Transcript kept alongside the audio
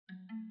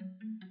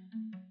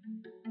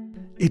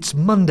It's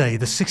Monday,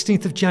 the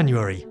 16th of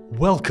January.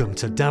 Welcome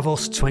to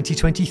Davos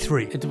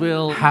 2023. It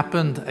will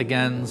happen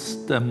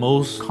against the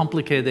most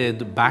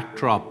complicated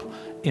backdrop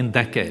in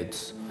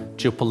decades,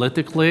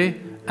 geopolitically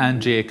and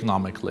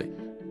geoeconomically.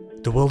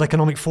 The World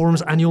Economic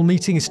Forum's annual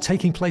meeting is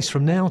taking place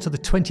from now to the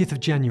 20th of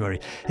January.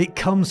 It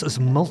comes as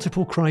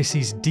multiple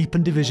crises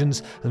deepen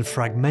divisions and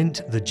fragment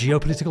the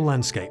geopolitical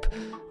landscape.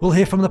 We'll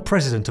hear from the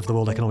president of the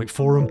World Economic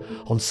Forum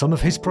on some of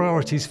his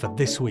priorities for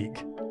this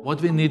week. What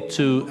we need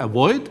to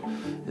avoid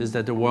is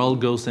that the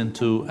world goes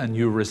into a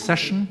new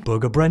recession.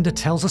 Børge Brende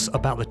tells us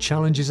about the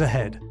challenges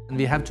ahead. And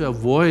we have to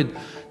avoid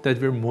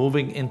that we're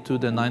moving into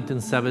the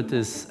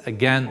 1970s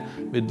again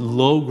with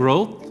low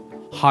growth,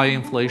 high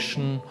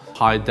inflation,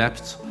 high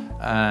debt,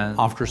 and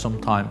after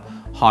some time,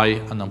 high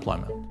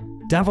unemployment.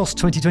 Davos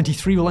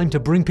 2023 will aim to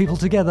bring people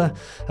together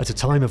at a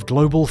time of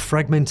global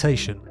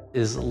fragmentation.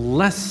 Is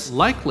less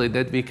likely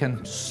that we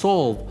can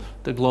solve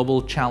the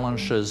global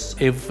challenges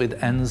if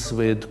it ends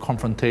with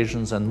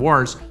confrontations and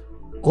wars.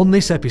 On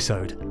this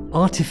episode,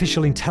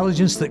 artificial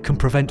intelligence that can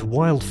prevent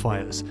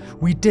wildfires.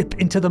 We dip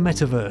into the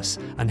metaverse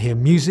and hear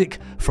music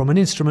from an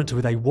instrument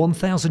with a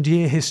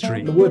 1,000-year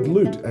history. The word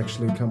lute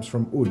actually comes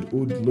from oud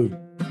lute.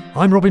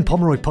 I'm Robin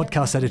Pomeroy,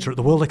 podcast editor at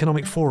the World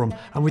Economic Forum,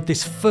 and with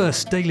this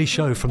first daily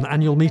show from the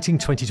annual meeting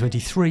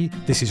 2023,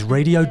 this is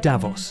Radio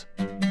Davos.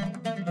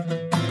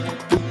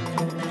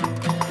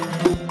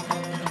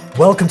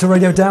 Welcome to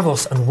Radio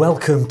Davos and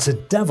welcome to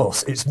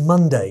Davos. It's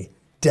Monday,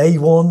 day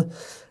one,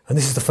 and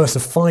this is the first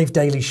of 5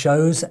 daily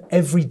shows.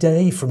 Every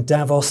day from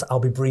Davos, I'll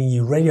be bringing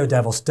you Radio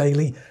Davos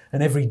Daily,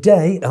 and every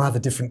day I'll have a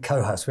different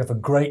co-host. We have a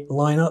great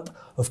lineup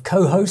of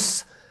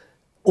co-hosts.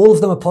 All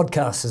of them are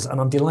podcasters, and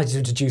I'm delighted to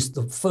introduce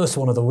the first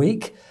one of the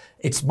week.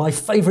 It's my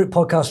favourite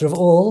podcaster of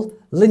all,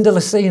 Linda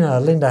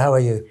Lacina. Linda, how are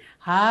you?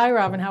 Hi,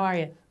 Robin. How are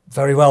you?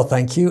 Very well,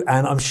 thank you.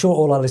 And I'm sure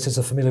all our listeners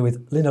are familiar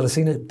with Linda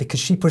Lacina because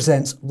she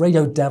presents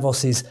Radio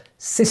Davos's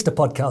sister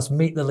podcast,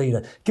 Meet the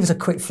Leader. Give us a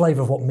quick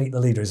flavour of what Meet the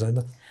Leader is,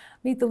 Linda.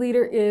 Meet the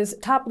Leader is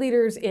top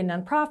leaders in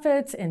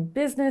nonprofits, in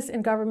business,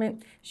 in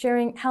government,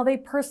 sharing how they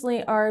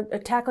personally are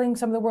tackling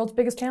some of the world's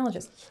biggest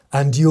challenges.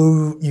 And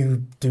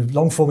you do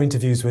long-form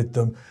interviews with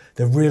them.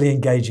 They're really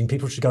engaging.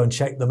 People should go and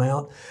check them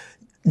out.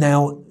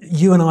 Now,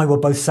 you and I were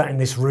both sat in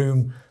this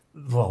room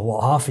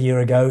half a year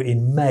ago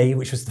in May,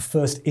 which was the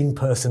first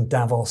in-person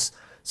Davos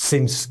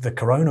since the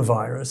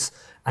coronavirus,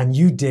 and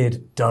you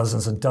did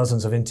dozens and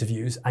dozens of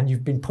interviews, and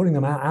you've been putting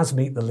them out as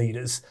Meet the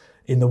Leaders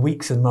in the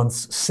weeks and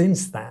months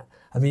since that.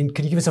 I mean,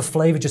 can you give us a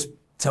flavour, just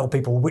tell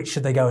people which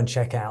should they go and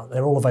check out?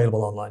 They're all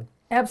available online.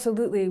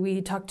 Absolutely.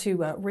 We talked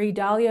to Ray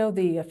Dalio,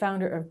 the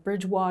founder of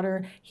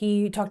Bridgewater.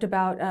 He talked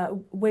about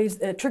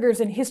triggers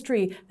in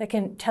history that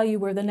can tell you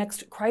where the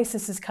next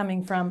crisis is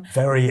coming from.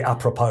 Very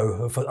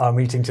apropos for our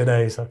meeting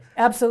today. So.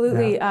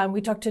 Absolutely. Yeah.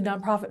 We talked to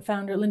nonprofit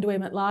founder Lindoe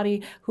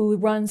Matladi, who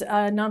runs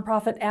a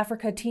nonprofit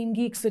Africa Teen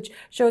Geeks, which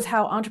shows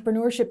how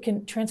entrepreneurship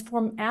can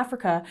transform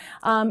Africa.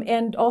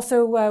 And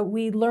also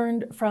we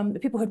learned from the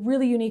people who had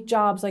really unique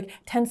jobs, like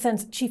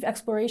Tencent's Chief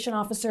Exploration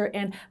Officer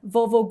and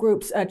Volvo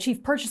Group's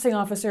Chief Purchasing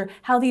Officer,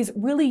 how these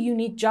really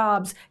unique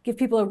jobs give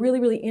people a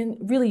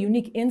really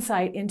unique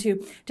insight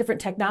into different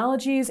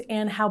technologies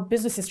and how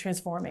business is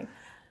transforming.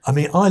 I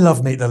mean, I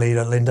love Meet the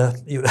Leader, Linda.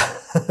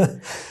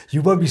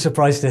 You won't be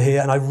surprised to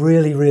hear, and I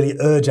really, really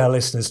urge our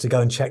listeners to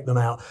go and check them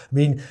out. I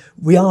mean,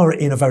 we are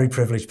in a very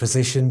privileged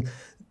position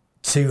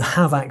to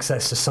have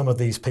access to some of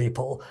these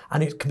people,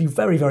 and it can be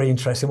very, very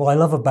interesting. What I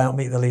love about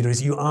Meet the Leader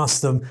is you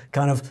ask them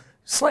kind of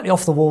slightly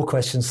off-the-wall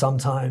questions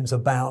sometimes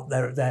about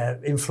their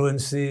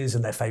influences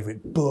and their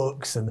favourite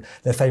books and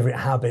their favourite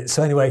habits.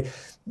 So anyway,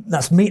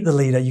 that's Meet the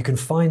Leader. You can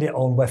find it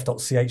on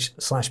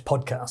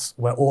wef.ch/podcasts,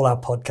 where all our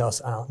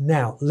podcasts are.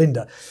 Now,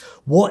 Linda,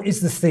 what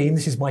is the theme?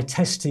 This is my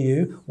test to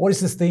you. What is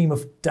the theme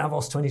of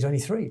Davos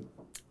 2023?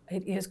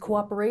 It is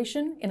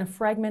cooperation in a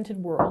fragmented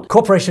world.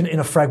 Cooperation in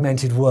a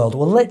fragmented world.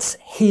 Well, let's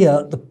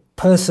hear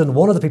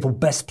one of the people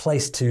best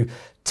placed to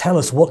tell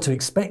us what to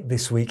expect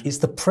this week is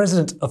the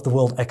president of the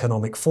World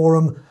Economic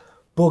Forum,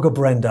 Børge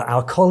Brende.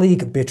 Our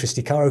colleague Beatrice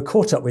Di Caro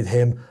caught up with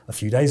him a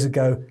few days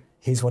ago.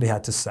 Here's what he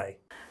had to say.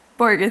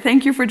 Børge,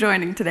 thank you for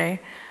joining today.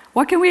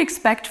 What can we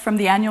expect from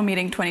the annual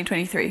meeting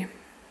 2023?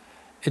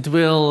 It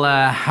will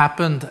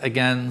happen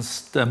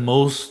against the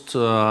most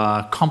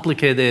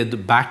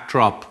complicated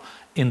backdrop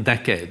in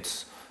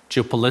decades,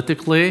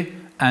 geopolitically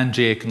and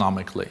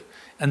geoeconomically.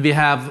 And we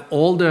have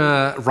all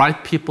the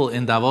right people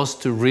in Davos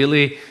to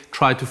really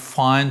try to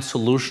find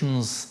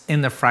solutions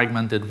in a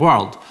fragmented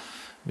world.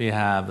 We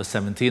have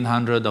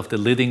 1,700 of the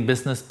leading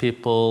business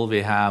people.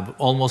 We have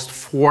almost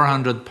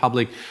 400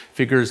 public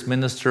figures,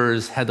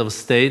 ministers, head of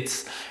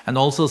states, and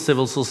also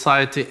civil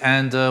society.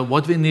 And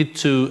what we need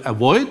to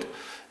avoid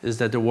is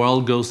that the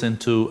world goes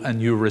into a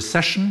new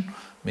recession.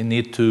 We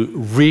need to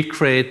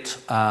recreate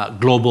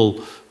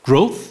global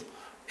growth.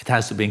 It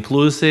has to be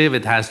inclusive.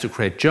 It has to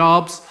create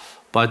jobs.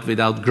 But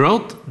without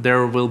growth,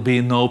 there will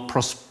be no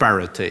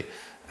prosperity.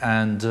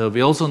 And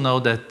we also know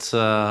that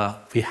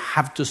we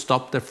have to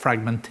stop the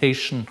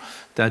fragmentation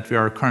that we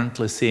are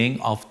currently seeing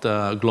of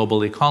the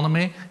global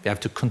economy. We have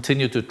to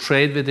continue to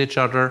trade with each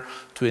other,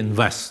 to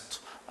invest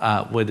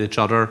with each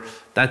other.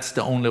 That's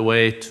the only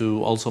way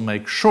to also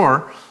make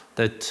sure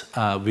that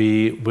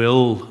we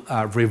will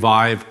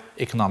revive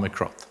economic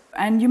growth.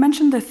 And you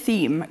mentioned the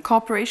theme,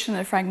 cooperation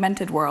in a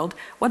fragmented world.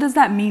 What does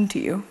that mean to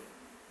you?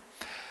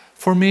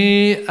 For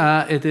me,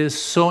 it is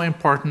so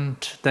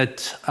important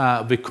that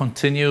we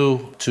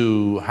continue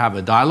to have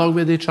a dialogue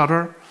with each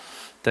other,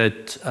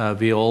 that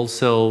we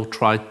also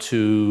try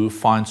to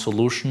find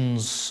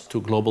solutions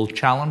to global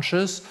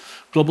challenges.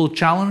 Global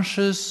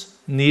challenges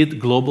need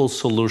global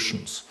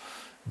solutions,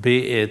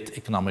 be it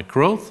economic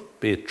growth,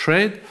 be it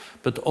trade,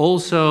 but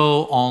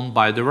also on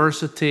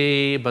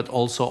biodiversity, but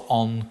also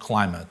on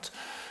climate.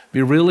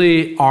 We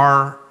really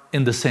are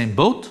in the same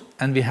boat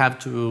and we have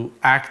to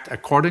act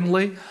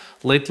accordingly.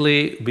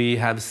 Lately, we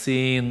have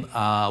seen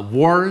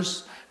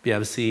wars, we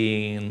have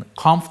seen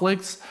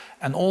conflicts,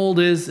 and all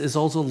this is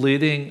also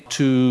leading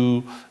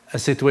to a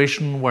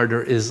situation where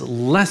there is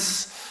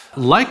less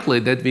likely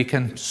that we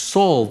can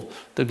solve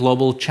the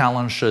global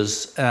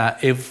challenges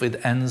if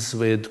it ends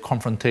with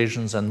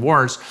confrontations and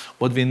wars.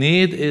 What we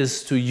need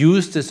is to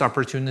use this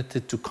opportunity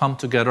to come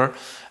together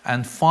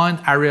and find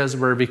areas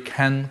where we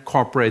can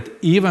cooperate,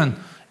 even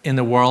in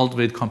a world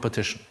with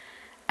competition.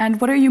 And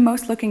what are you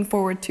most looking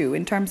forward to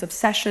in terms of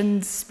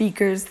sessions,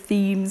 speakers,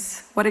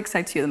 themes? What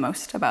excites you the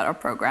most about our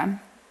program?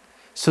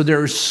 So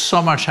there's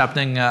so much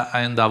happening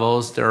in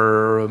Davos. There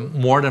are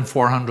more than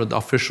 400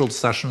 official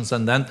sessions,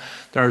 and then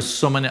there are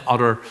so many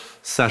other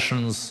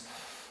sessions.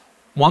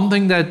 One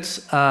thing that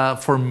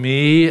for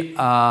me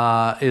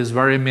is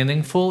very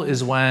meaningful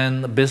is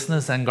when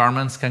business and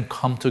governments can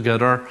come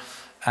together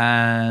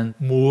and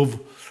move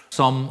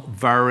some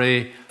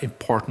very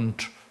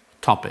important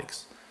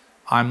topics.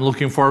 I'm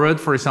looking forward,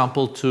 for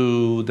example,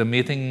 to the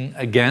meeting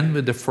again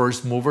with the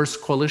First Movers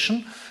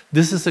Coalition.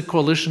 This is a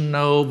coalition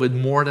now with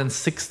more than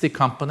 60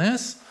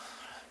 companies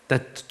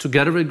that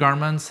together with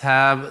governments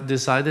have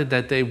decided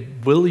that they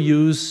will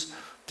use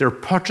their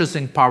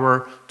purchasing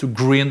power to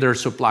green their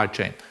supply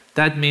chain.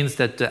 That means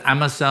that the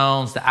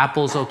Amazons, the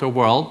Apples of the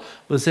world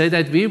will say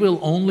that we will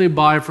only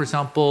buy, for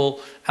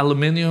example,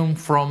 aluminium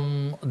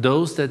from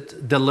those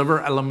that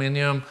deliver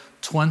aluminium,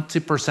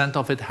 20%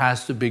 of it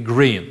has to be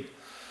green.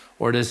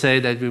 Or they say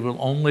that we will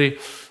only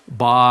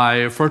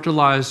buy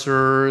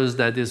fertilizers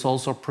that is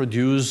also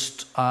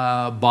produced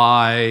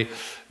by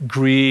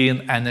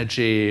green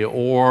energy,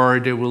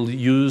 or they will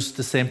use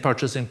the same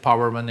purchasing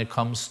power when it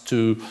comes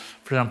to,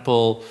 for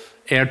example,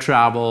 air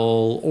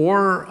travel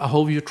or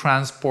how you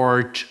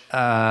transport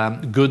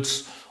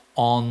goods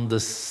on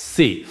the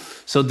sea.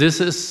 So this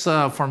is,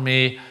 for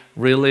me,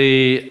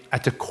 really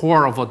at the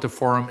core of what the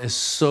forum is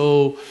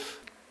so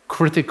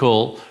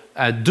critical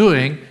at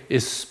doing,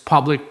 is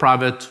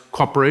public-private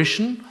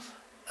cooperation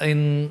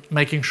in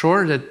making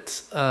sure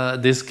that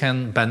this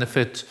can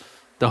benefit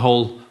the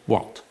whole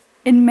world.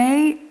 In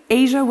May,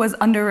 Asia was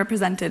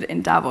underrepresented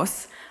in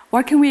Davos.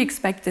 What can we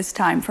expect this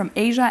time from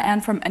Asia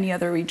and from any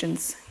other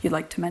regions you'd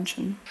like to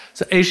mention?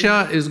 So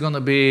Asia is going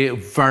to be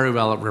very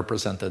well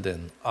represented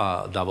in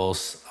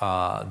Davos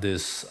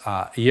this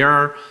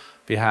year.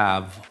 We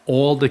have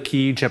all the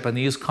key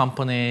Japanese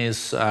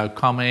companies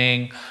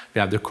coming. We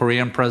have the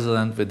Korean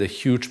president with a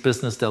huge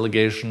business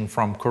delegation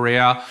from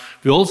Korea.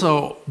 We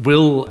also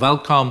will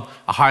welcome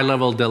a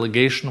high-level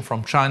delegation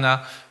from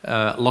China.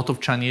 A lot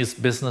of Chinese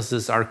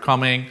businesses are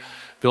coming.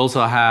 We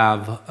also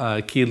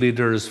have key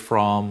leaders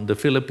from the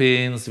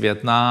Philippines,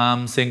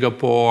 Vietnam,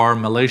 Singapore,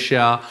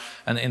 Malaysia,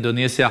 and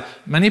Indonesia.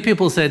 Many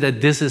people say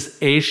that this is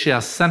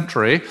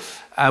Asia-centric.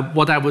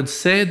 What I would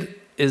say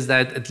is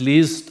that at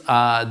least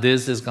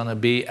this is going to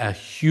be a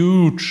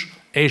huge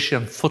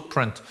Asian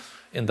footprint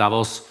in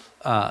Davos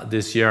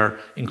this year,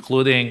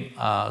 including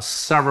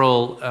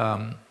several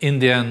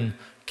Indian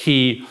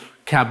key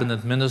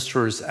cabinet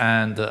ministers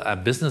and a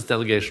business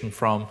delegation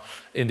from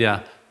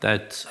India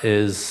that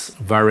is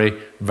very,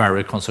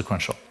 very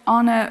consequential.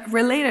 On a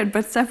related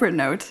but separate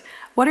note,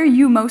 what are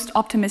you most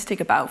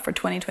optimistic about for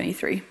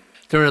 2023?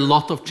 There are a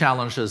lot of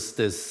challenges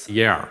this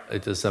year.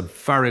 It is a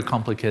very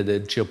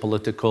complicated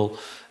geopolitical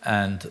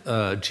and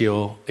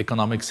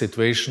geo-economic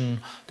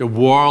situation. The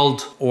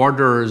world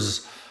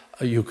orders,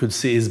 you could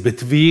see, is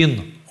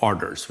between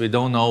orders. We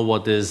don't know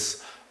what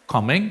is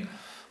coming.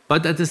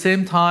 But at the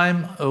same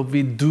time,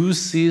 we do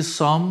see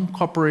some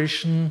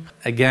cooperation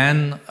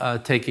again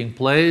taking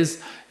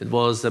place. It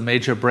was a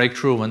major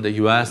breakthrough when the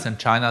US and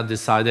China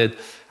decided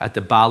at the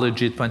Bali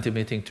G20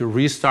 meeting to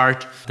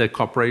restart the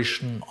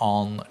cooperation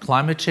on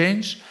climate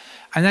change.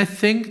 And I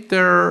think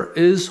there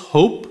is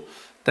hope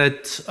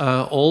that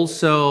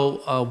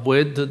also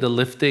with the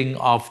lifting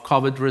of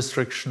COVID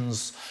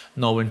restrictions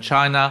now in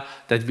China,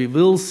 that we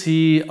will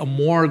see a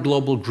more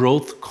global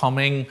growth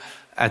coming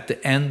at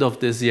the end of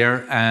this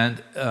year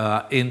and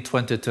in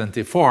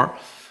 2024.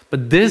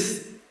 But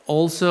this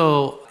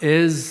also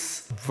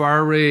is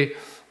very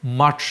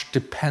much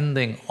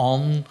depending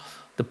on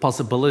the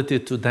possibility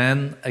to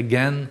then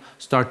again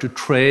start to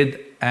trade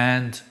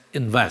and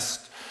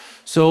invest.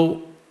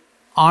 So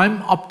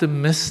I'm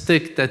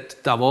optimistic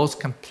that Davos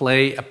can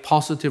play a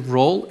positive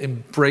role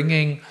in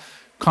bringing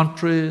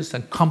countries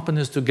and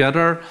companies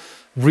together,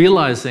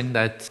 realizing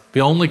that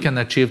we only can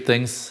achieve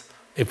things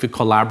if we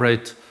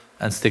collaborate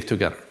and stick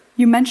together.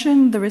 You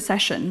mentioned the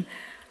recession.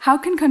 How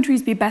can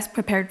countries be best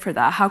prepared for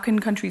that? How can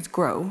countries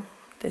grow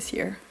this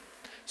year?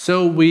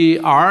 So we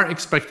are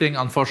expecting,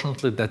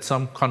 unfortunately, that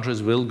some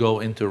countries will go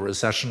into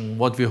recession.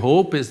 What we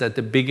hope is that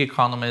the big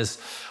economies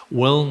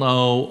will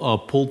now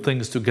pull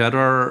things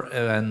together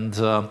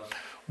and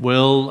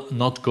will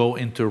not go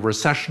into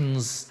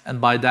recessions, and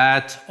by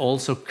that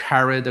also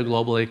carry the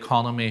global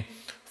economy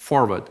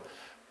forward.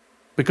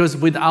 Because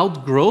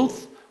without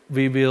growth,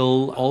 we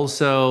will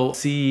also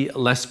see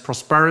less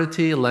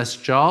prosperity, less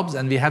jobs,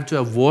 and we have to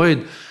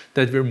avoid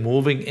that we're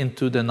moving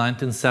into the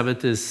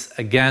 1970s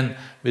again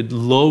with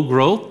low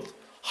growth,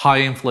 high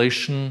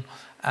inflation,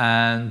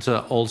 and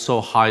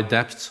also high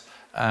debt,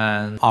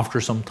 and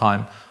after some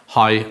time,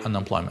 high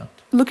unemployment.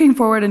 Looking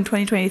forward in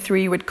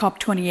 2023 with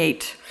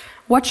COP28,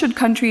 what should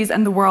countries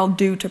and the world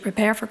do to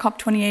prepare for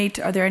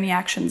COP28? Are there any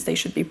actions they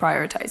should be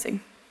prioritizing?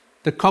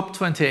 The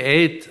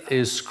COP28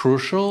 is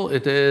crucial.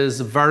 It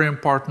is very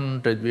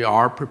important that we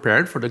are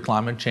prepared for the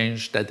climate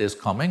change that is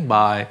coming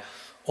by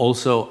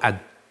also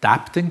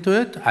adapting to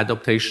it.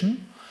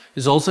 Adaptation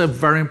is also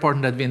very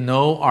important that we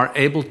are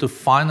able to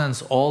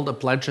finance all the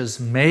pledges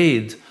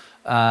made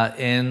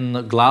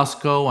in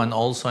Glasgow and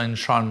also in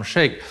Sharm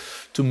el-Sheikh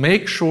to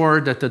make sure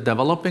that the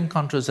developing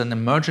countries and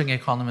emerging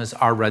economies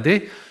are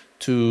ready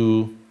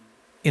to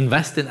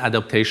invest in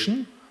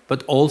adaptation,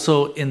 but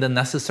also in the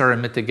necessary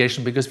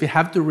mitigation, because we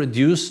have to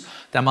reduce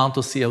the amount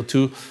of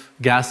CO2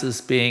 gases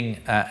being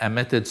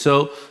emitted.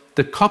 So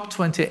the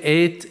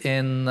COP28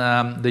 in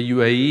the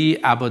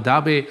UAE, Abu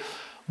Dhabi,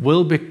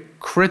 will be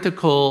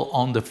critical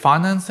on the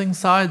financing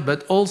side,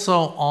 but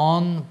also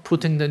on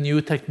putting the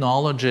new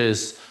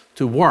technologies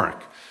to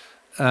work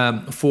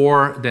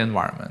for the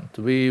environment.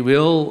 We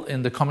will,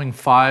 in the coming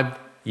 5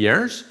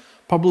 years,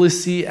 probably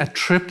see a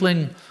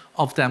tripling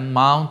of the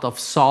amount of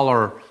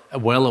solar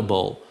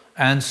available.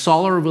 And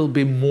solar will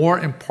be more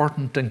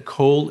important than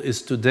coal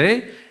is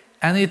today,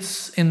 and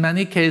it's in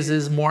many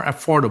cases more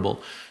affordable.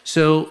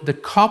 So the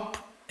COP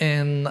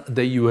in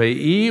the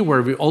UAE,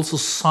 where we're also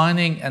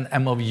signing an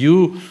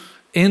MOU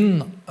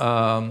in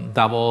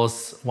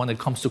Davos when it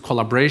comes to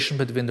collaboration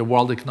between the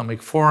World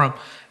Economic Forum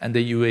and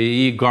the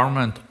UAE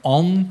government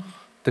on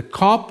the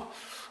COP,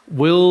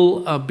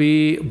 will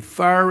be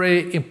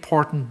very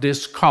important,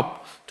 this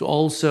COP, to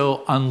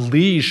also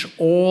unleash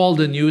all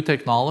the new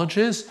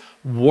technologies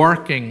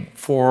working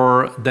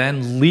for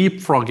then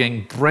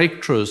leapfrogging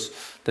breakthroughs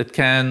that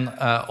can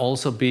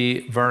also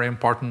be very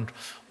important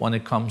when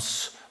it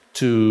comes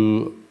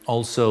to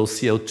also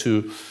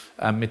CO2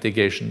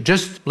 mitigation.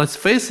 Just let's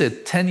face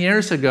it, 10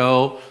 years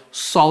ago,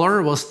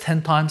 solar was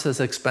 10 times as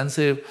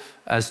expensive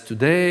as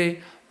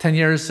today. 10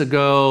 years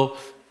ago,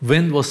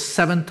 wind was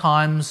 7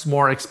 times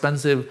more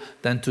expensive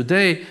than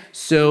today.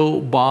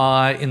 So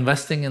by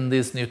investing in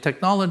these new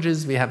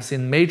technologies, we have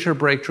seen major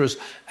breakthroughs,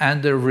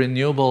 and the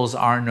renewables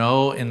are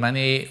now in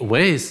many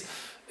ways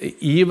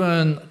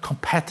even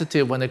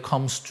competitive when it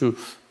comes to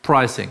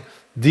pricing.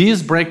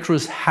 These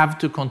breakthroughs have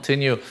to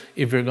continue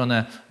if we're going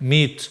to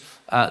meet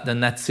the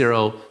net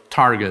zero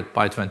target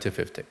by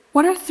 2050.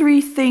 What are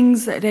 3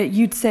 things that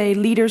you'd say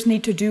leaders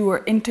need to do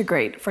or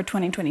integrate for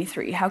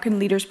 2023? How can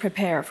leaders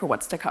prepare for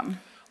what's to come?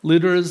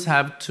 Leaders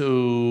have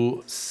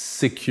to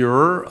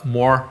secure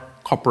more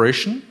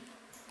cooperation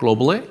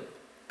globally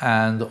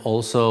and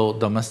also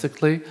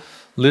domestically.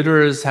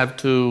 Leaders have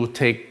to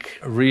take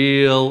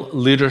real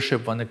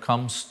leadership when it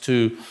comes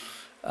to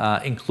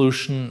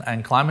inclusion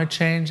and climate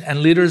change.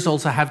 And leaders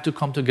also have to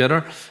come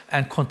together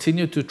and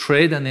continue to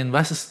trade and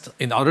invest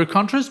in other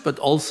countries, but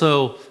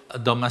also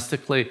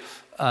domestically.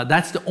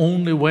 That's the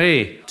only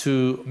way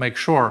to make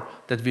sure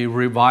that we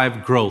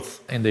revive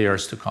growth in the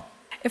years to come.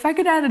 If I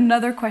could add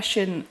another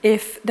question,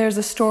 if there's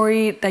a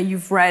story that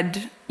you've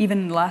read even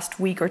in the last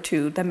week or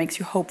 2 that makes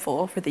you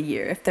hopeful for the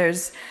year, if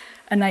there's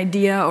an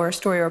idea or a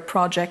story or a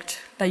project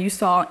that you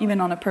saw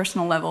even on a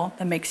personal level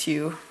that makes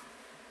you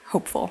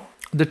hopeful.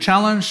 The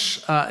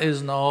challenge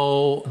is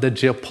now the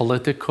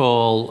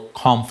geopolitical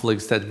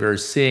conflicts that we're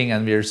seeing,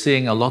 and we're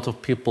seeing a lot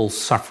of people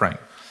suffering.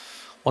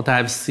 What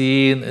I've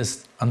seen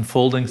is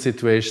unfolding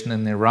situation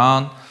in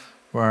Iran,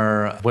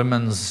 where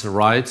women's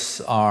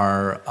rights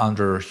are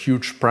under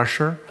huge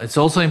pressure. It's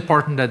also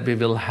important that we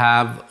will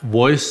have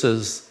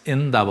voices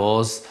in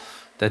Davos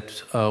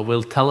that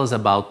will tell us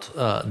about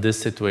this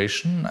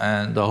situation,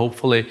 and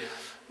hopefully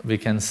we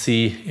can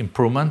see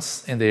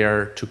improvements in the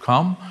year to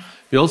come.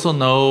 We also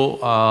know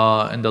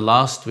in the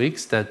last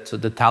weeks that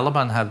the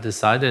Taliban have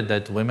decided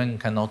that women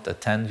cannot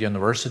attend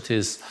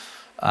universities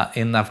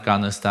in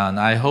Afghanistan.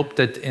 I hope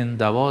that in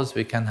Davos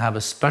we can have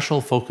a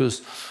special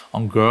focus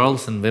on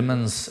girls and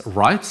women's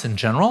rights in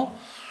general,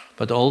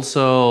 but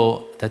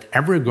also that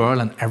every girl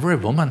and every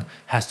woman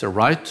has the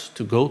right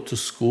to go to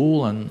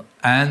school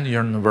and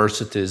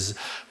universities.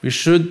 We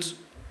should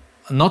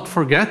not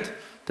forget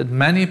that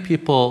many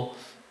people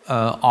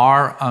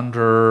are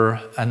under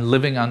and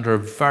living under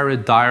very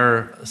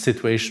dire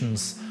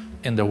situations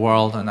in the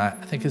world. And I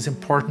think it's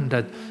important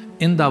that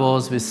in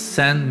Davos we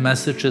send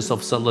messages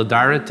of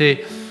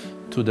solidarity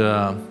to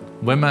the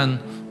women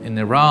in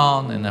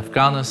Iran, in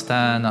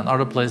Afghanistan, and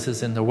other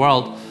places in the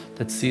world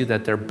that see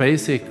that their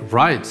basic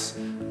rights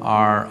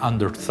are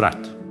under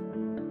threat.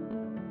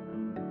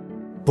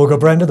 Borge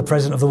Brende, the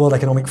president of the World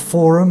Economic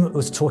Forum,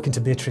 was talking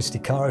to Beatrice Di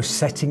Caro,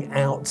 setting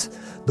out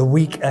the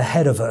week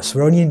ahead of us.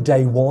 We're only in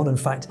day one. In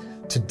fact,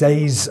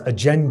 today's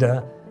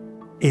agenda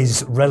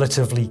is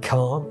relatively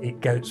calm.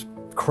 It goes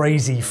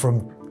crazy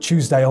from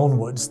Tuesday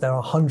onwards. There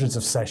are hundreds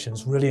of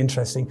sessions, really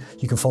interesting.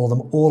 You can follow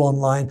them all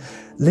online.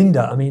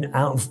 Linda, I mean,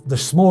 out of the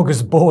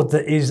smorgasbord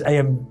that is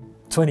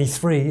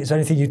AM23, is there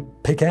anything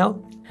you'd pick out?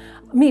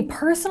 Me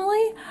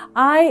personally,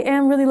 I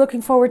am really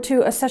looking forward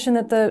to a session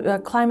that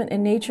the Climate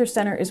and Nature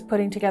Center is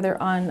putting together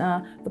on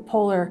the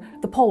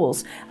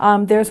poles.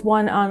 There's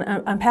one on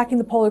unpacking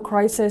the polar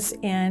crisis,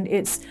 and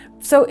it's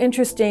so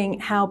interesting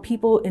how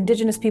people,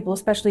 indigenous people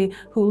especially,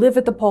 who live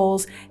at the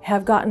poles,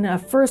 have gotten a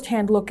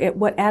first-hand look at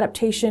what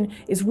adaptation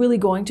is really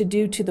going to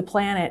do to the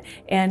planet,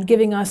 and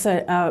giving us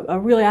a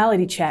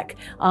reality check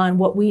on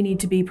what we need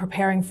to be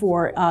preparing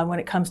for when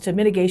it comes to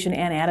mitigation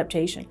and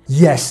adaptation.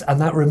 Yes,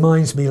 and that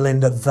reminds me,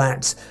 Linda,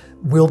 that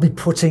we'll be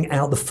putting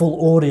out the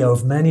full audio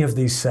of many of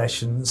these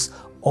sessions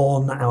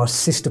on our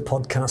sister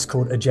podcast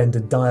called Agenda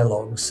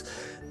Dialogues.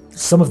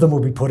 Some of them we'll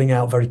be putting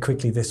out very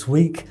quickly this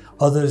week,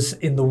 others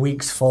in the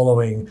weeks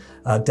following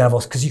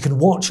Davos, because you can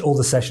watch all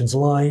the sessions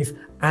live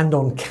and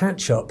on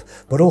catch-up,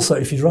 but also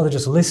if you'd rather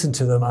just listen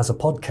to them as a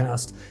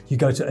podcast, you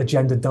go to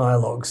Agenda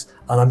Dialogues,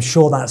 and I'm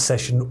sure that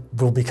session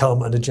will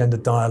become an Agenda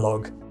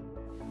Dialogue.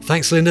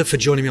 Thanks, Linda, for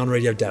joining me on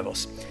Radio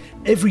Davos.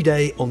 Every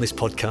day on this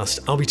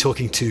podcast, I'll be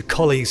talking to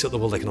colleagues at the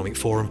World Economic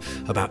Forum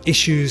about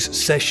issues,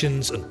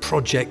 sessions and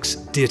projects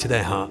dear to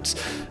their hearts.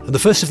 And the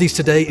first of these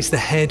today is the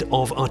head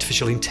of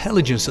artificial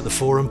intelligence at the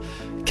forum,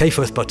 Kay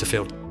Firth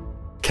Butterfield.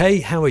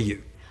 Kay, how are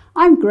you?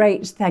 I'm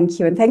great,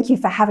 thank you, and thank you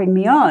for having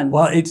me on.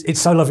 Well,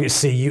 it's so lovely to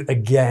see you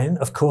again.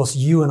 Of course,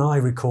 you and I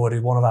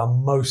recorded one of our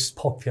most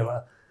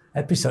popular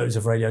episodes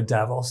of Radio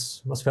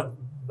Davos, must be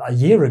a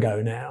year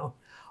ago now.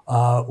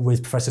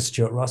 With Professor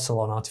Stuart Russell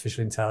on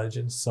artificial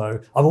intelligence.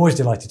 So I'm always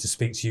delighted to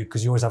speak to you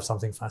because you always have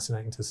something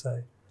fascinating to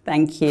say.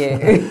 Thank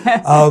you.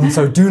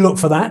 So do look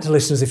for that,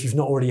 listeners, if you've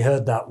not already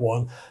heard that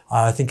one.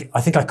 I think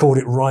I called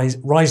it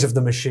Rise of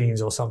the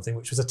Machines or something,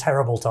 which was a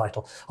terrible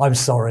title. I'm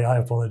sorry, I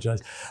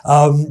apologise.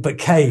 But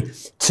Kay,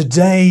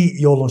 today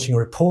you're launching a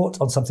report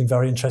on something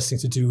very interesting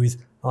to do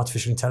with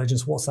artificial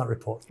intelligence. What's that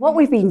report? What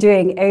we've been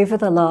doing over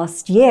the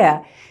last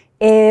year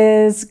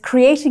is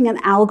creating an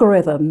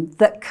algorithm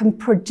that can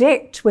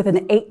predict with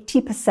an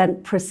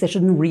 80%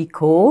 precision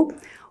recall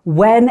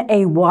when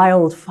a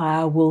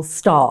wildfire will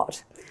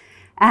start.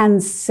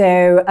 And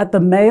so at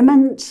the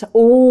moment,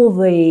 all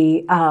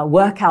the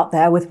work out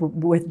there with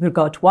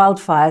regard to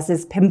wildfires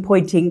is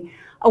pinpointing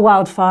a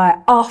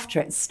wildfire after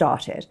it's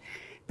started.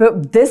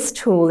 But this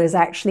tool is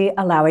actually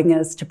allowing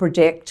us to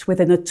predict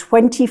within a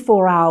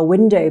 24-hour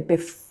window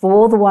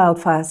before the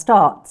wildfire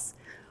starts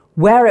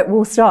where it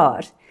will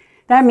start.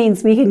 That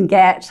means we can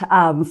get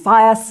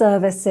fire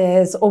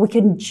services, or we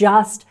can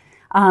just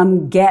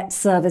get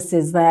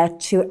services there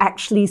to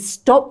actually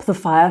stop the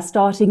fire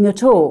starting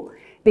at all,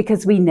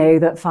 because we know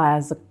that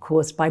fires are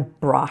caused by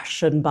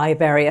brush and by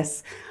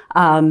various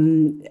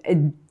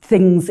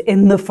things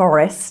in the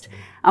forest,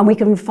 and we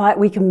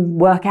can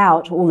work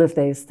out all of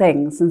those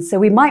things. And so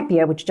we might be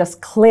able to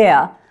just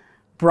clear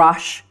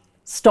brush,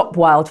 stop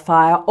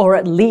wildfire, or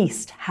at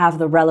least have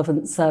the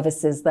relevant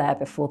services there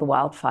before the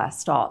wildfire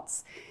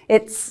starts.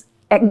 It's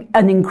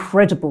an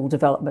incredible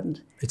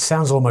development. It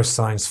sounds almost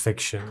science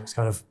fiction. It's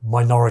kind of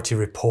Minority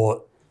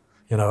Report,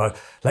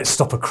 let's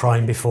stop a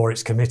crime before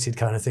it's committed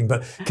kind of thing.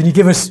 But can you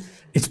give us,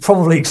 it's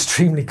probably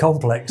extremely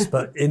complex,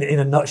 but in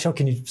a nutshell,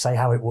 can you say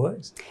how it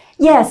works?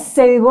 Yes,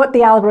 so what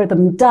the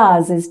algorithm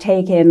does is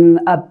take in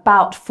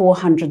about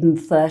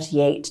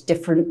 438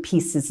 different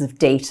pieces of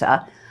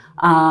data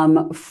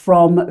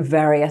from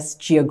various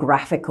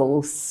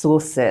geographical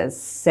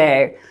sources.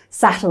 So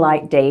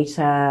satellite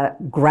data,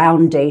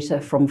 ground data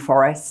from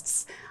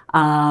forests,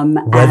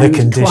 weather and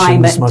conditions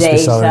climate must data, be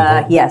so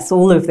important. yes,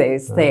 all of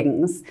those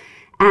things.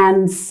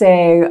 And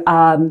so,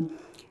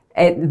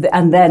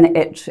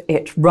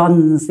 it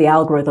runs the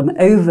algorithm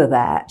over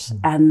that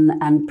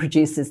and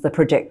produces the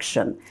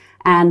prediction.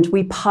 And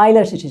we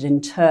piloted it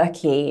in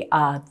Turkey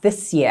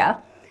last year,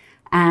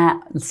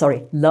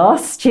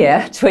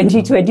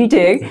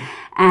 2022,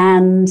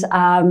 and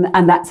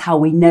that's how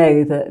we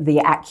know the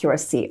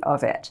accuracy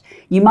of it.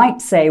 You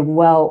might say,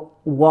 well,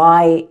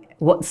 why?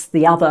 What's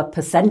the other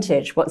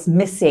percentage? What's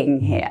missing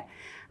here?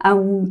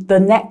 The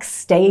next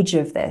stage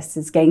of this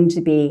is going to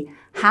be,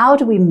 how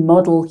do we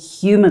model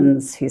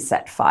humans who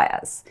set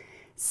fires?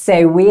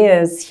 So we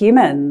as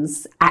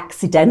humans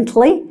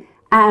accidentally,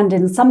 and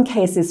in some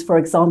cases, for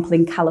example,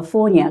 in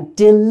California,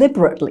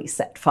 deliberately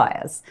set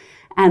fires.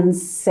 And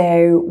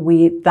so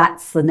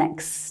that's the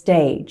next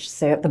stage.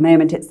 So at the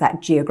moment, it's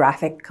that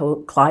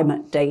geographical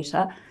climate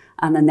data.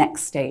 And the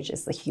next stage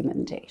is the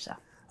human data.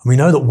 We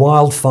know that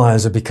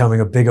wildfires are becoming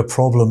a bigger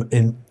problem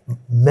in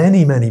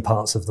many, many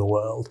parts of the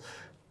world,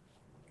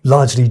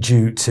 largely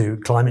due to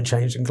climate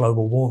change and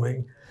global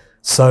warming.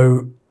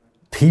 So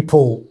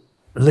people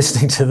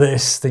listening to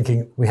this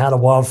thinking, we had a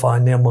wildfire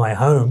near my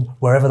home,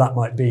 wherever that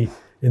might be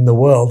in the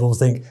world, will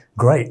think,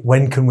 great,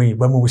 when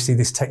will we see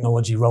this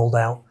technology rolled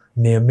out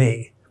near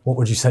me? What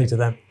would you say to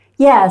them?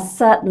 Yes,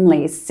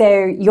 certainly.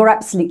 So you're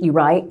absolutely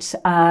right.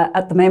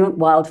 At the moment,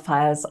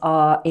 wildfires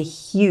are a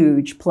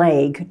huge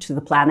plague to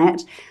the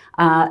planet.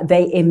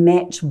 They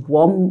emit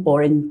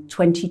in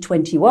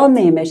 2021,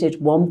 they emitted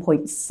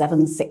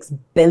 1.76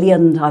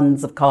 billion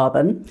tons of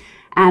carbon.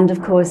 And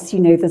of course,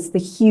 there's the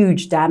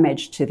huge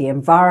damage to the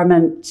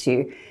environment,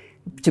 to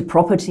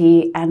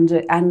property,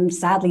 and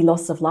sadly,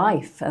 loss of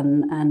life.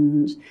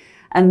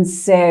 And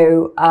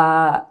so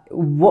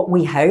what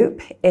we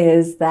hope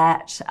is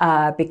that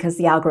because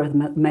the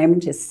algorithm at the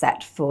moment is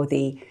set for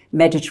the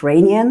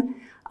Mediterranean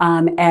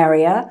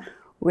area,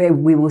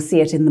 we will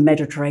see it in the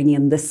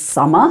Mediterranean this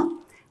summer.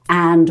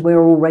 And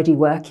we're already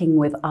working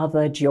with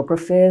other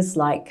geographies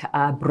like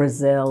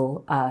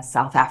Brazil,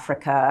 South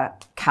Africa,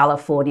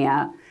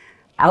 California,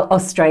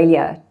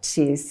 Australia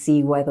to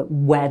see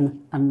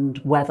when and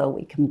whether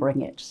we can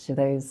bring it to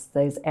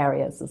those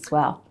areas as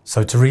well.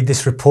 So to read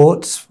this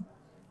report,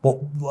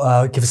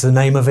 give us the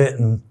name of it,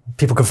 and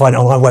people can find it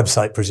on our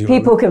website, presumably.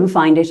 People can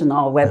find it on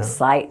our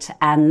website,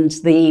 and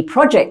the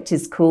project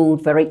is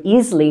called very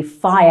easily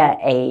Fire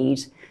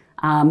Aid,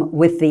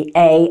 with the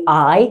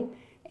AI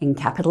in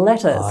capital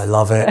letters. I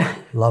love it.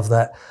 Love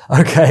that.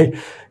 Okay.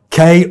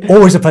 Kay,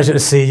 always a pleasure to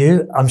see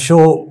you. I'm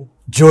sure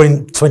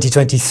during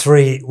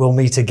 2023 we'll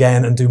meet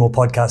again and do more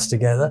podcasts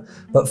together.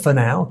 But for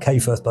now, Kay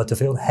Firth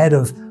Butterfield, Head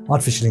of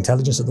Artificial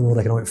Intelligence at the World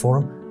Economic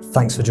Forum,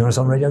 thanks for joining us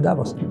on Radio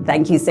Davos.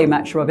 Thank you so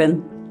much,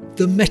 Robin.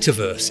 The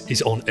metaverse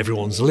is on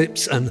everyone's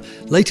lips, and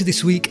later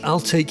this week I'll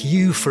take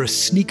you for a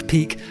sneak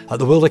peek at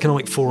the World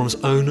Economic Forum's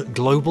own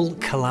Global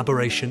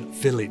Collaboration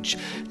Village.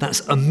 That's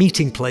a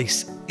meeting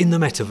place in the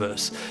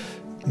metaverse.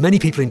 Many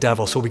people in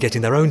Davos will be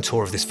getting their own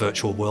tour of this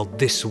virtual world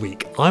this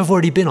week. I've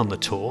already been on the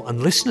tour,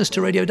 and listeners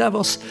to Radio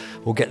Davos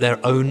will get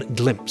their own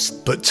glimpse.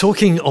 But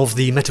talking of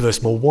the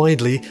metaverse more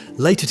widely,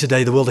 later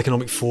today the World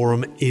Economic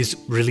Forum is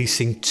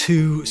releasing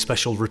 2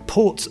 special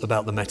reports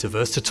about the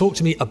metaverse. To talk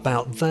to me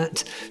about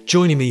that,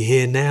 joining me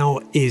here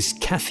now is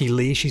Kathy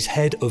Lee. She's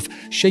head of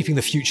Shaping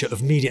the Future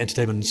of Media,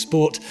 Entertainment and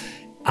Sport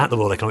at the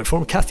World Economic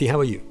Forum. Kathy,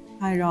 how are you?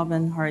 Hi,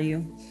 Robin. How are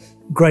you?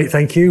 Great,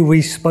 thank you.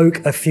 We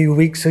spoke a few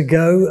weeks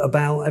ago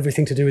about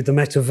everything to do with the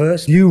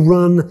metaverse. You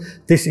run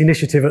this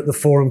initiative at the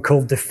forum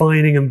called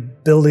Defining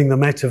and Building the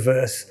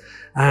Metaverse.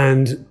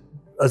 And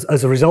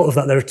as a result of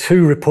that, there are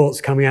 2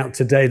 reports coming out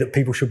today that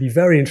people should be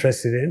very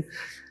interested in.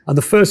 And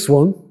the first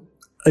one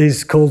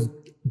is called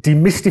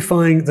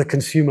Demystifying the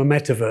Consumer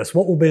Metaverse.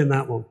 What will be in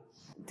that one?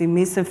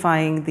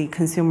 Demystifying the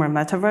Consumer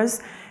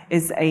Metaverse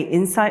is an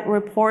insight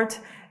report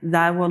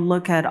that will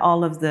look at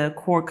all of the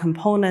core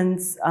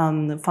components,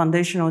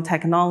 foundational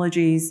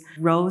technologies,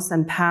 roles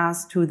and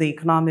paths to the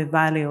economic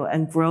value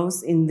and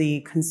growth in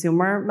the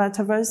consumer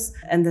metaverse.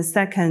 And the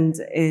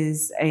second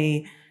is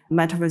a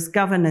metaverse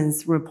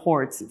governance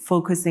report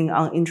focusing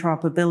on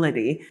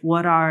interoperability.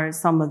 What are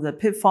some of the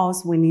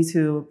pitfalls we need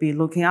to be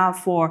looking out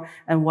for,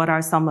 and what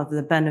are some of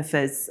the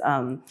benefits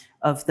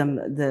of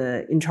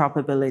the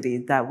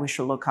interoperability that we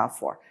should look out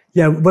for?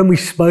 Yeah, when we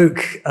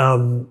spoke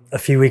a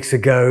few weeks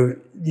ago,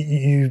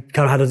 you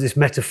kind of had this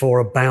metaphor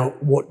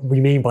about what we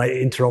mean by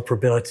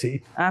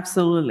interoperability.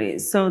 Absolutely.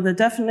 So the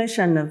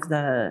definition of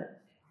the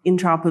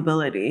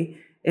interoperability,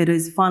 it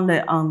is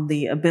founded on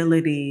the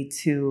ability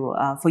to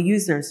for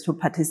users to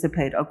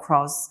participate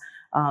across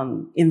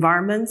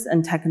environments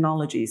and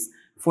technologies,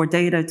 for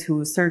data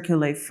to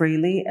circulate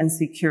freely and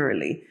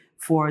securely,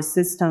 for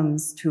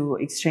systems to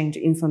exchange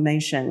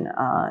information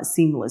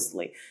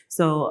seamlessly.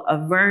 So a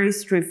very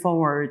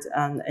straightforward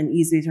and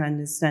easy to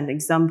understand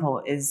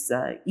example is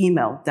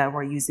email that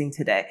we're using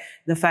today.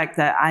 The fact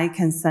that I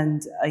can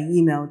send an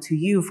email to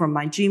you from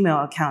my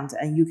Gmail account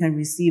and you can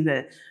receive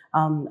it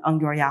on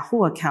your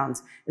Yahoo account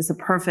is a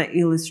perfect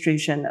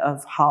illustration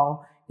of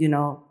how,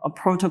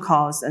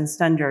 protocols and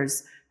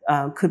standards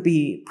could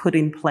be put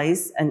in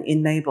place and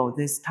enable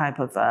this type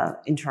of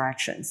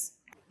interactions.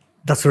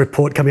 That's a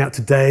report coming out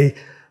today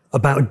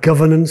about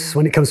governance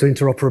when it comes to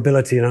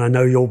interoperability. And I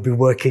know you'll be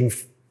working,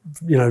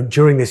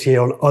 during this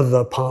year on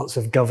other parts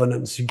of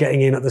governance. You're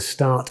getting in at the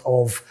start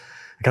of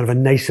kind of a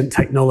nascent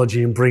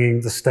technology and bringing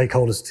the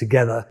stakeholders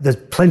together. There's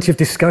plenty of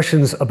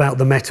discussions about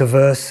the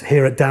metaverse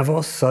here at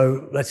Davos.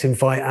 So let's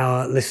invite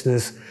our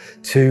listeners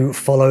to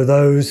follow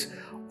those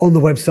on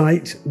the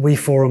website,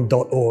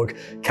 weforum.org.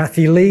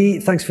 Kathy Lee,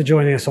 thanks for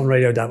joining us on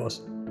Radio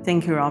Davos.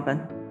 Thank you,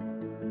 Robin.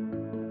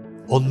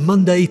 On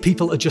Monday,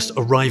 people are just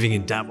arriving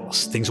in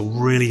Davos. Things will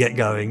really get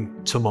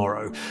going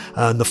tomorrow.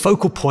 And the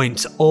focal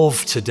point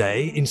of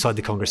today, inside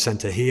the Congress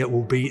Centre here,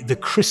 will be the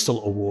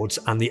Crystal Awards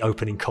and the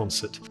opening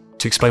concert.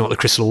 To explain what the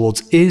Crystal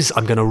Awards is,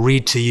 I'm going to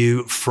read to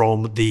you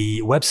from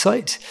the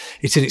website.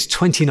 It's in its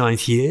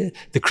 29th year.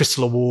 The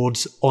Crystal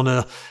Awards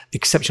honour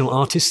exceptional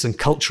artists and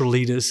cultural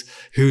leaders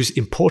whose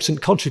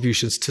important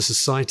contributions to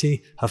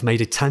society have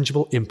made a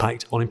tangible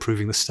impact on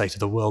improving the state of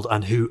the world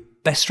and who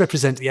best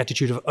represent the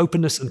attitude of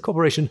openness and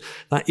cooperation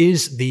that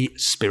is the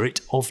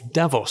spirit of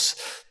Davos.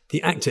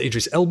 The actor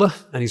Idris Elba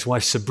and his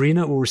wife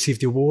Sabrina will receive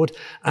the award,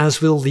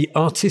 as will the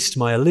artist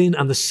Maya Lin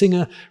and the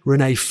singer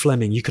Renee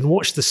Fleming. You can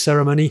watch the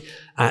ceremony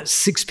at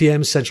 6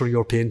 p.m. Central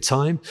European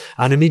Time,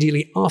 and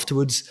immediately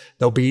afterwards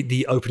there'll be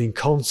the opening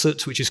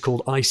concert, which is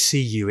called I See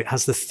You. It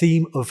has the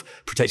theme of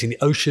protecting the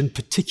ocean,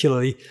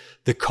 particularly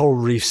the coral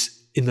reefs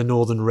in the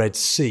northern Red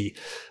Sea.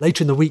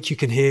 Later in the week you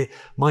can hear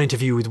my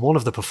interview with one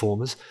of the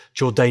performers,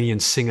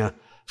 Jordanian singer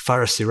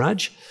Farah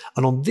Siraj,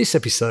 and on this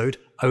episode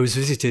I was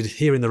visited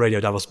here in the Radio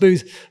Davos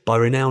booth by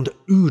renowned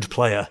oud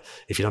player.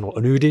 If you don't know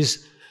what an oud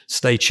is,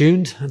 stay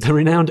tuned. The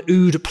renowned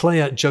oud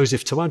player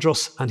Joseph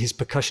Tawadros and his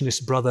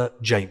percussionist brother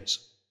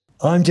James.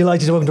 I'm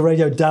delighted to welcome to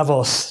Radio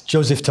Davos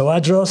Joseph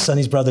Tawadros and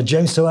his brother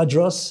James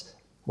Tawadros.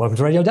 Welcome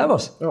to Radio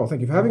Davos. Oh, thank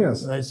you for having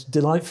us. It's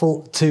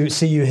delightful to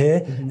see you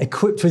here,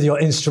 equipped with your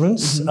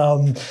instruments.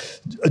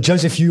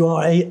 Joseph, you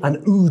are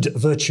an oud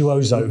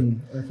virtuoso.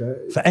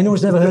 Okay. For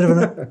anyone's never heard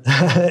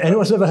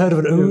of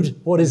an oud,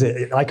 what is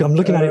it? I'm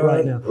looking at it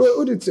right now.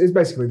 Well, oud is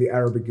basically the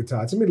Arabic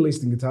guitar. It's a Middle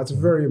Eastern guitar. It's a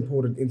very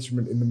important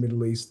instrument in the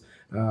Middle East.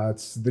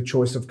 It's the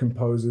choice of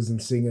composers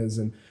and singers,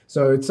 and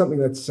so it's something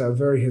that's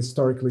very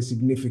historically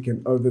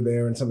significant over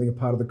there and something a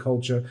part of the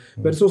culture,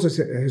 but it's also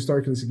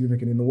historically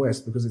significant in the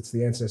West because it's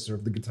the ancestor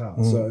of the guitar.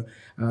 So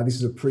this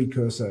is a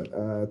precursor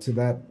to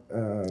that.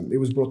 It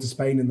was brought to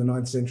Spain in the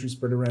 9th century,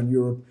 spread around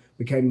Europe,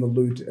 became the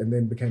lute, and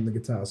then became the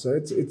guitar. So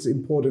it's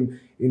important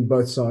in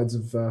both sides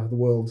of the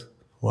world.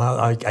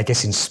 Well, I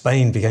guess in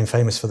Spain became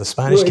famous for the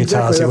Spanish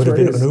guitars. It would have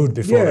been an oud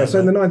before. Yeah, that, so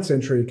in the 9th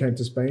century it came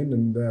to Spain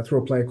and through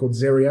a player called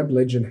Zeriab,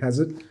 legend has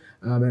it,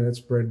 and it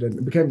spread and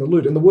it became the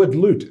lute. And the word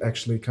lute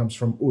actually comes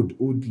from oud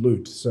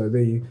lute. So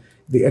the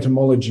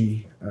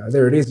etymology,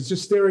 there it is. It's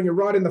just staring you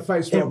right in the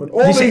face, Robin,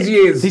 all these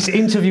years. This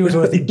interview was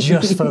worth it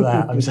just for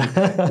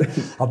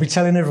that. I'll be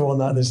telling everyone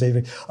that this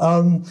evening.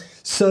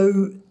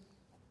 So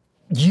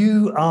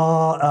you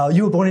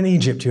were born in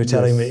Egypt, you were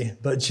telling me,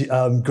 but you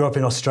grew up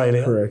in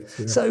Australia. Correct.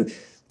 Yeah. So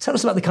tell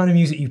us about the kind of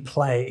music you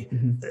play.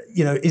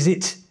 You know, is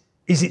it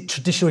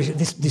traditional?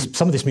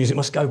 Some of this music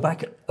must go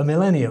back a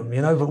millennium,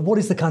 you know, but what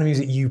is the kind of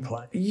music you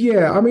play?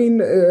 Yeah, I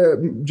mean,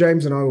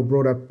 James and I were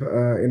brought up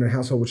in a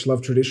household which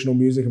loved traditional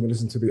music, and we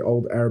listened to the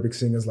old Arabic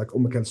singers like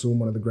Kulthum,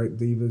 one of the great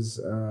divas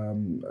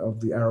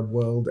of the Arab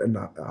world, and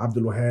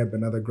Abdul Wahab,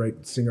 another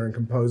great singer and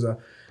composer.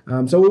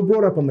 So we were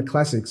brought up on the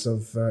classics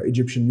of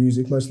Egyptian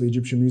music, mostly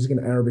Egyptian music and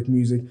Arabic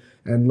music,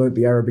 and learnt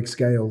the Arabic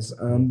scales.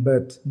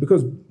 But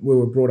because we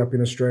were brought up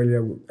in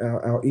Australia,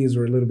 our ears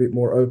were a little bit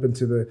more open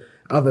to the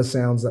other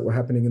sounds that were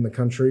happening in the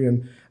country.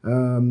 And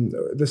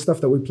the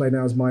stuff that we play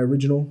now is my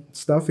original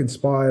stuff,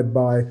 inspired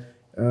by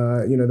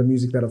the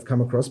music that I've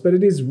come across. But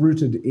it is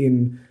rooted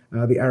in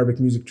the Arabic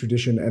music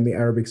tradition and the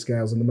Arabic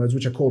scales and the modes,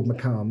 which are called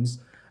maqams.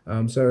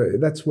 So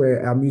that's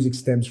where our music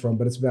stems from,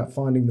 but it's about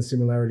finding the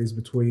similarities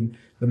between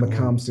the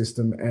maqam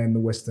system and the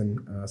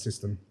Western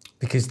system.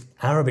 Because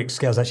Arabic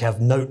scales actually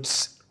have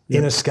notes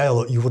in a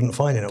scale that you wouldn't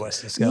find in a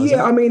Western scale.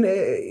 Yeah, I mean,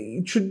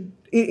 in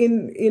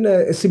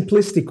a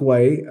simplistic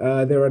way,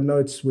 there are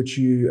notes which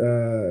you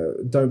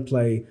don't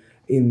play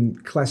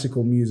in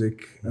classical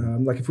music.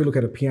 Like if we look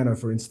at a piano,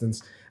 for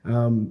instance,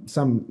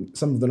 some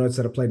of the notes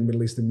that are played in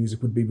Middle Eastern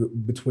music would be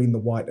between the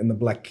white and the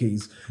black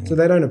keys. So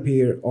they don't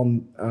appear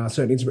on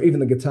certain instruments. Even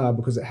the guitar,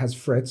 because it has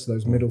frets,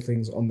 those middle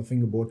things on the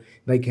fingerboard,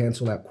 they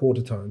cancel out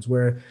quarter tones.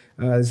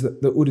 Whereas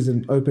the oud is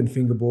an open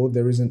fingerboard,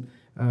 there isn't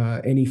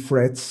any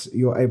frets,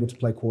 you're able to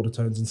play quarter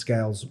tones and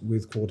scales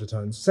with quarter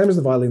tones. Same as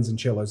the violins and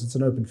cellos, it's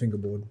an open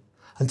fingerboard.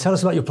 And tell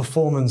us about your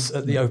performance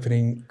at the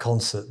opening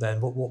concert then.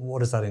 What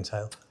does that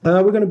entail?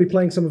 We're going to be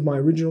playing some of my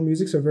original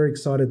music, so very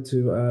excited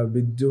to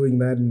be doing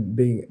that and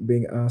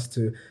being asked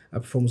to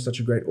perform with such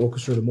a great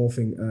orchestra, the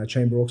Morphing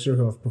Chamber Orchestra,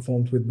 who I've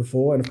performed with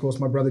before. And of course,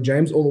 my brother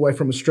James, all the way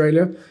from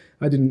Australia.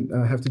 I didn't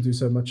have to do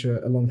so much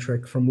a long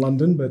trek from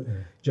London, but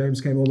James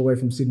came all the way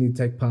from Sydney to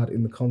take part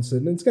in the concert.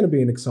 And it's going to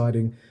be an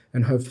exciting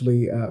and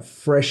hopefully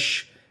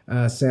fresh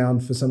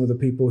sound for some of the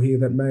people here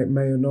that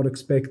may not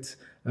expect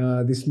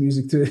this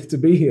music to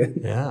be here.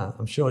 Yeah,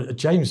 I'm sure.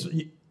 James,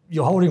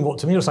 you're holding what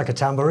to me looks like a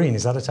tambourine.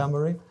 Is that a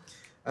tambourine?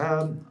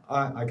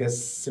 I guess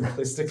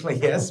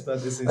simplistically, yes,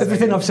 but this is...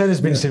 Everything I've said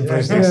has been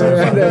simplistic.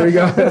 Yeah, there we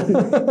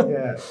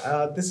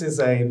go. This is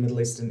a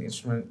Middle Eastern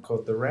instrument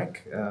called the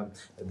rek.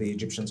 The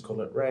Egyptians call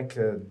it rek,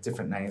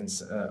 different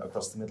names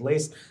across the Middle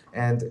East.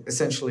 And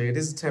essentially it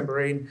is a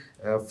tambourine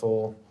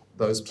for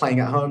those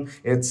playing at home.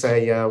 It's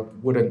a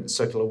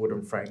circular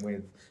wooden frame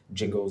with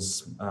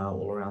jingles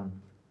all around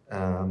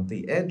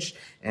the edge,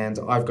 and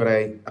I've got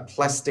a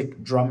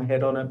plastic drum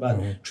head on it,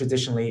 but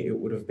traditionally it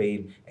would have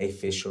been a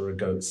fish or a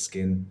goat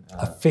skin.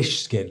 A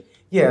fish skin?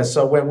 Yeah,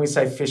 so when we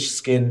say fish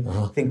skin,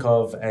 think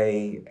of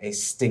a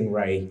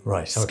stingray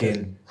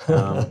skin.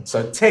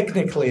 So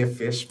technically a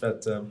fish,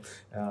 but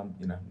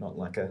not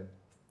like a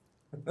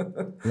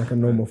like a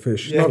normal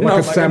fish, yeah, not like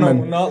a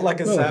salmon, not like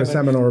a salmon, like a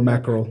salmon or a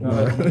mackerel.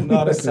 No,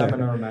 not a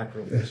salmon or a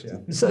mackerel fish. Yeah.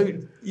 So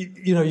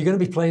you're going to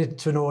be playing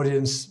to an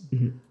audience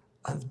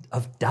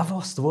of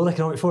Davos, the World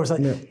Economic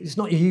Forum. It's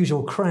not your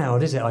usual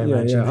crowd, is it? I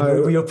imagine.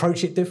 Will you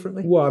approach it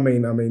differently? Well, I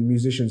mean,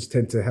 musicians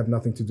tend to have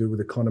nothing to do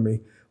with economy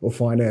or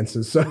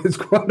finances, so it's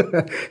quite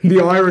the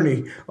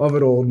irony of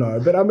it all. No,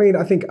 but I mean,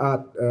 I think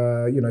art,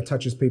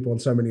 touches people on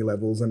so many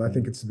levels, and I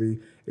think it's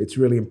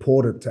really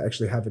important to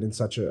actually have it in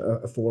such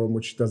a forum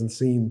which doesn't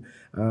seem,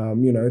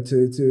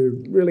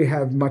 to really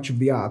have much of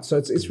the art. So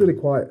it's really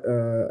quite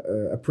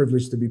a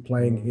privilege to be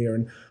playing here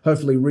and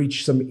hopefully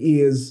reach some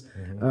ears,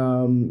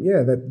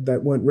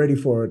 that weren't ready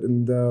for it.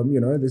 And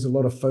there's a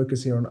lot of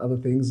focus here on other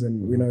things,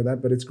 and we know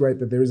that. But it's great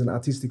that there is an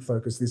artistic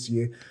focus this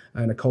year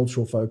and a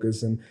cultural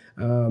focus and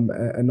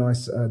a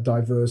nice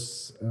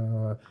diverse,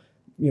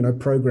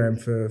 program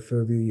for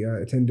the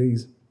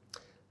attendees.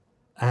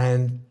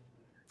 And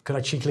could I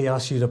cheekily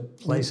ask you to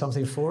play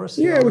something for us?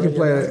 Yeah, we can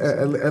play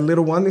a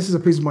little one. This is a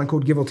piece of mine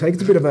called Give or Take.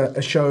 It's a bit of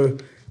a show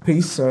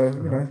piece, so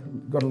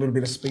got a little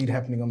bit of speed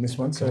happening on this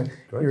one. So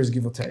here is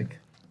Give or Take.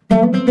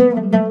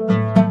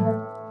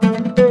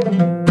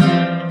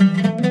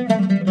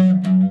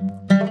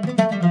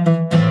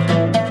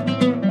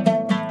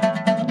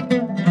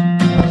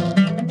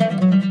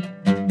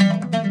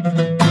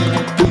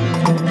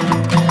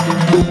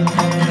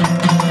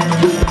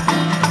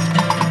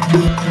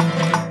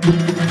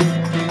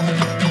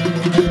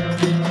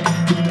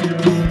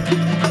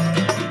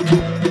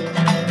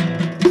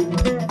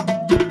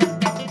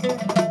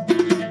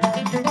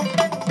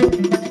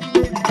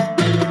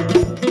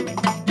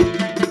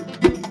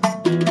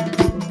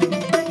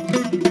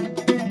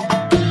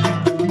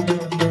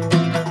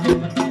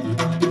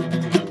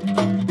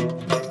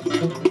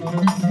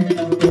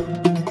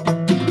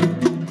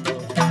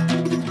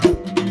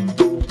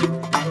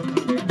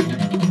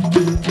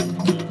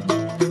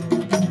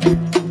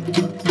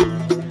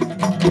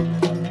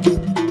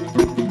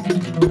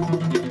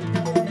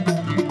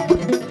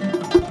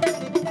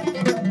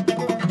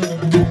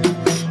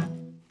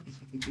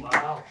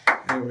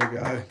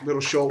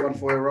 Short one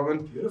for you,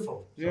 Robin.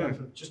 Beautiful. Yeah.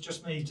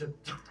 Just me to.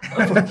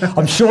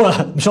 I'm sure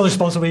the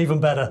response will be even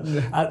better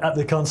at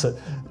the concert.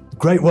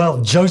 Great.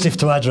 Well, Joseph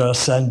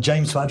Tadros and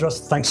James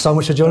Tadros, thanks so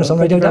much for joining us on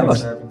Radio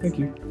Davos. Thank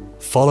you.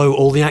 Follow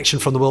all the action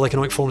from the World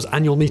Economic Forum's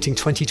annual meeting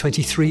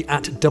 2023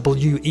 at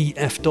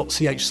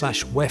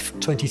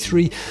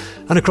wef.ch/WEF23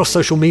 and across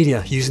social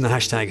media using the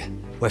hashtag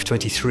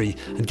WEF23,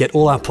 and get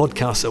all our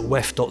podcasts at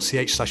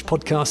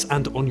wef.ch/podcasts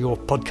and on your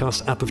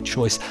podcast app of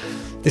choice.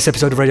 This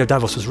episode of Radio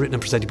Davos was written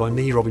and presented by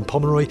me, Robin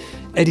Pomeroy.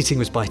 Editing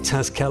was by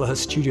Taz Kelleher.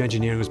 Studio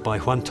engineering was by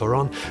Juan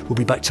Toron. We'll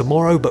be back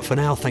tomorrow, but for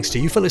now, thanks to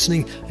you for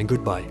listening and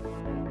goodbye.